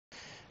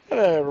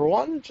Hello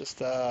everyone,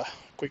 just a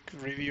quick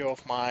review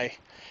of my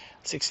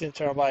 16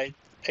 terabyte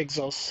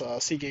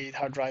Exos Seagate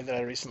hard drive that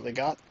I recently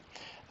got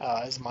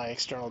as my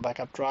external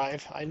backup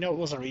drive. I know it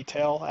was a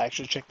retail. I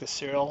actually checked the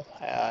serial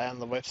on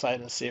the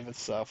website and see if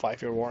it's a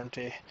 5-year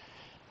warranty.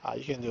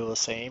 You can do the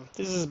same.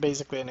 This is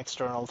basically an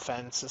external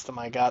fan system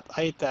I got.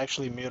 I had to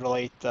actually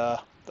mutilate the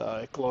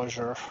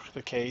enclosure,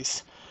 the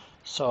case,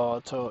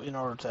 in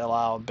order to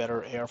allow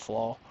better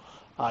airflow.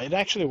 It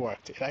actually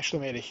worked. It actually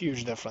made a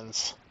huge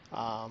difference.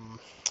 Um,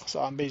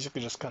 so I'm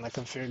basically just kind of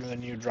configuring the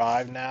new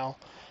drive now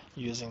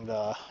using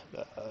the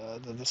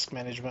disk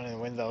management in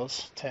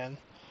Windows 10.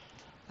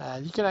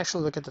 And you can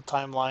actually look at the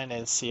timeline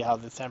and see how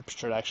the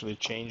temperature actually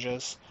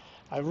changes.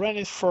 I ran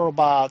it for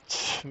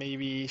about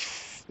maybe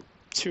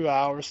 2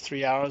 hours,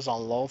 3 hours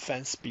on low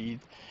fan speed,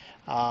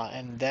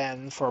 and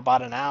then for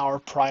about an hour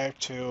prior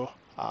to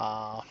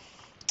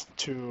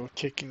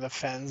kicking the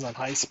fans on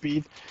high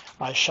speed,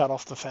 I shut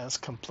off the fans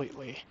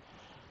completely.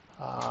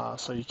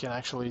 So you can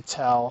actually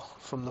tell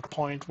from the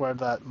point where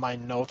my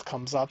note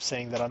comes up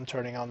saying that I'm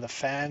turning on the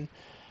fan.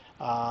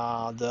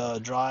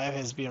 The drive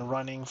has been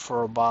running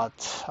for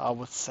about, I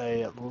would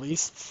say, at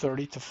least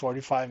 30 to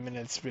 45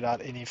 minutes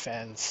without any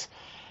fans.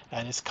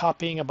 And it's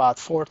copying about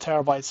 4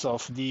 terabytes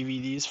of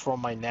DVDs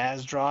from my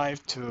NAS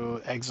drive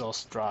to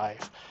Exos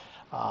drive.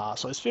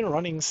 So it's been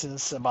running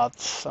since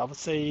about, I would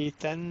say,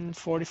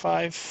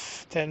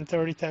 10:45,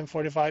 10:30,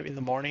 10:45 in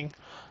the morning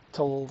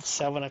till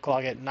 7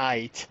 o'clock at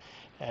night.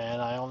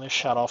 And I only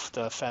shut off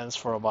the fans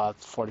for about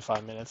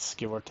 45 minutes,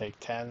 give or take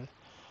 10.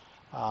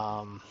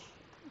 Um,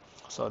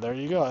 so there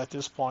you go. At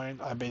this point,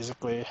 I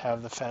basically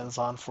have the fans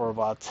on for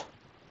about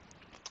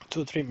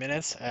 2 or 3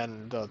 minutes,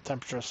 and the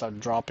temperatures are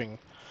dropping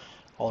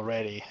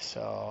already.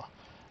 So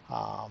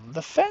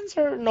the fans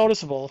are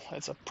noticeable.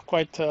 It's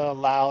quite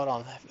loud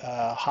on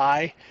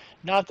high,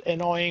 not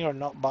annoying or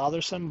not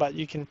bothersome, but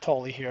you can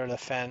totally hear the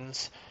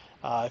fans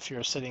if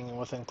you're sitting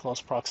within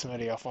close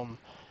proximity of them.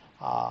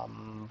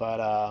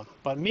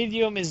 But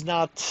medium is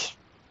not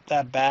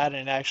that bad,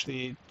 and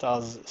actually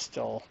does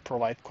still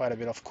provide quite a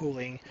bit of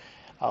cooling.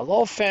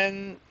 Low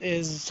fan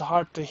is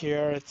hard to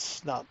hear.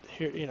 It's not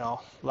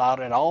loud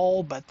at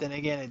all, but then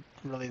again, it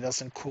really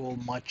doesn't cool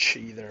much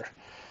either.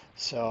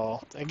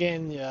 So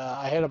again, yeah,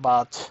 I had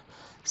about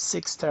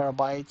 6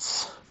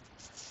 terabytes,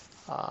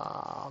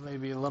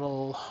 maybe a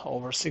little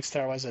over 6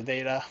 terabytes of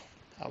data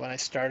when I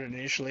started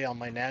initially on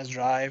my NAS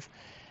drive.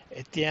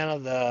 At the end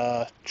of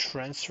the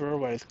transfer,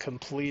 where it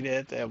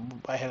completed,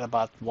 I had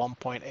about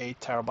 1.8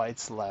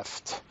 terabytes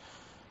left.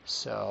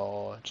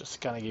 So just to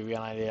kind of give you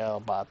an idea,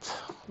 about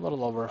a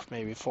little over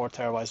maybe 4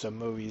 terabytes of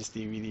movies,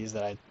 DVDs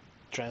that I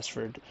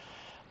transferred.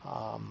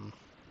 Um,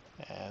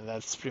 and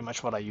that's pretty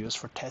much what I use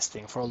for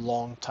testing for a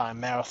long time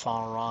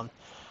marathon run.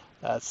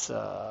 That's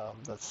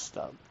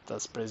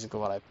basically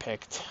what I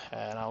picked,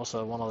 and I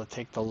also wanted to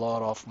take the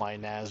load off my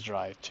NAS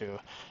drive too,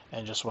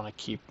 and just want to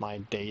keep my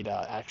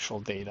data, actual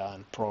data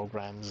and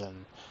programs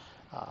and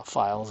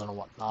files and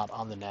whatnot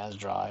on the NAS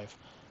drive.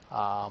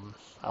 I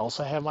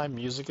also have my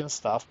music and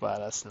stuff, but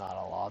that's not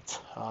a lot.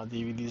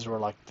 DVDs were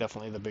like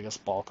definitely the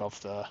biggest bulk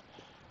of the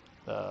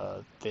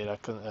data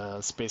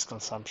space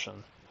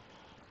consumption.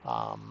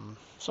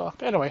 So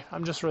anyway,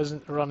 I'm just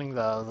running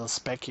the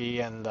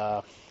Specky and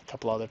a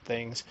couple other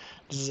things.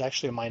 This is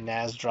actually my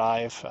NAS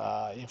drive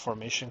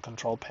information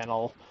control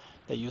panel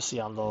that you see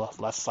on the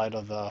left side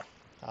of the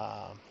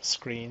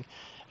screen.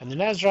 And the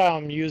NAS drive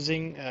I'm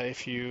using,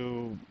 if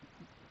you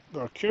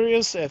are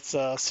curious, it's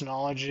a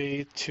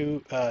Synology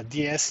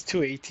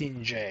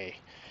DS218J.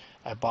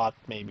 I bought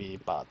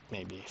about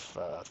maybe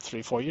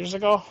 3-4 years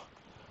ago.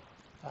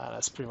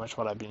 That's pretty much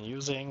what I've been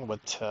using.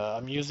 But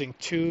I'm using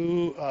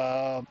two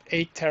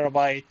 8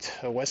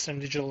 terabyte Western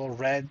Digital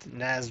Red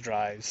NAS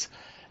drives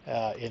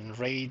in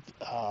RAID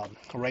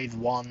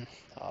 1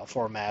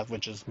 format,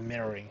 which is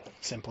mirroring,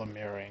 simple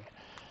mirroring.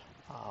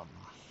 Um,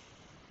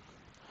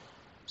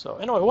 so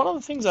anyway, one of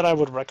the things that I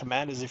would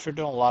recommend is if you're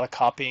doing a lot of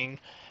copying,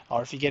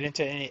 or if you get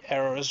into any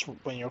errors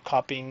when you're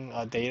copying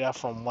data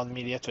from one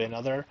media to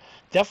another,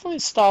 definitely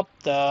stop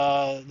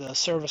the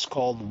service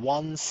called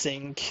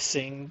OneSync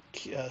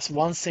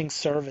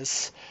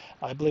service.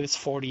 I believe it's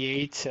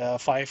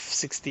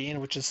 48.516,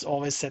 which is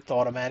always set to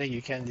automatic.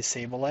 You can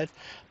disable it,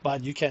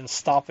 but you can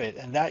stop it,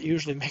 and that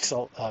usually makes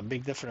a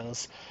big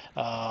difference,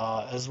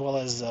 as well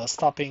as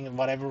stopping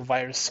whatever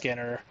virus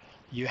scanner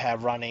you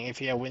have running.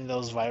 If you have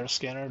Windows Virus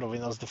Scanner, the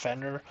Windows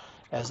Defender,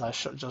 as I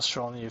just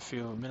shown you a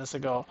few minutes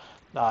ago,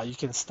 you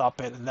can stop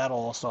it, and that'll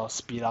also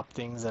speed up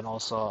things and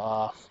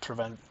also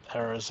prevent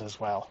errors as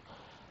well.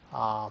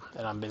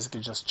 And I'm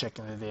basically just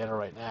checking the data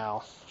right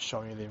now,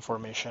 showing you the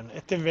information.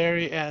 At the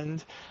very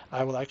end,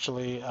 I will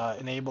actually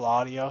enable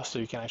audio so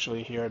you can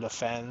actually hear the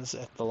fans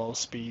at the low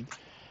speed,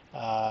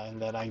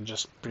 and then I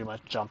just pretty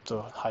much jump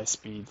to high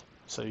speed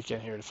so you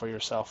can hear it for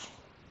yourself.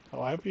 So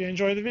I hope you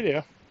enjoyed the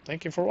video.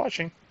 Thank you for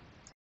watching.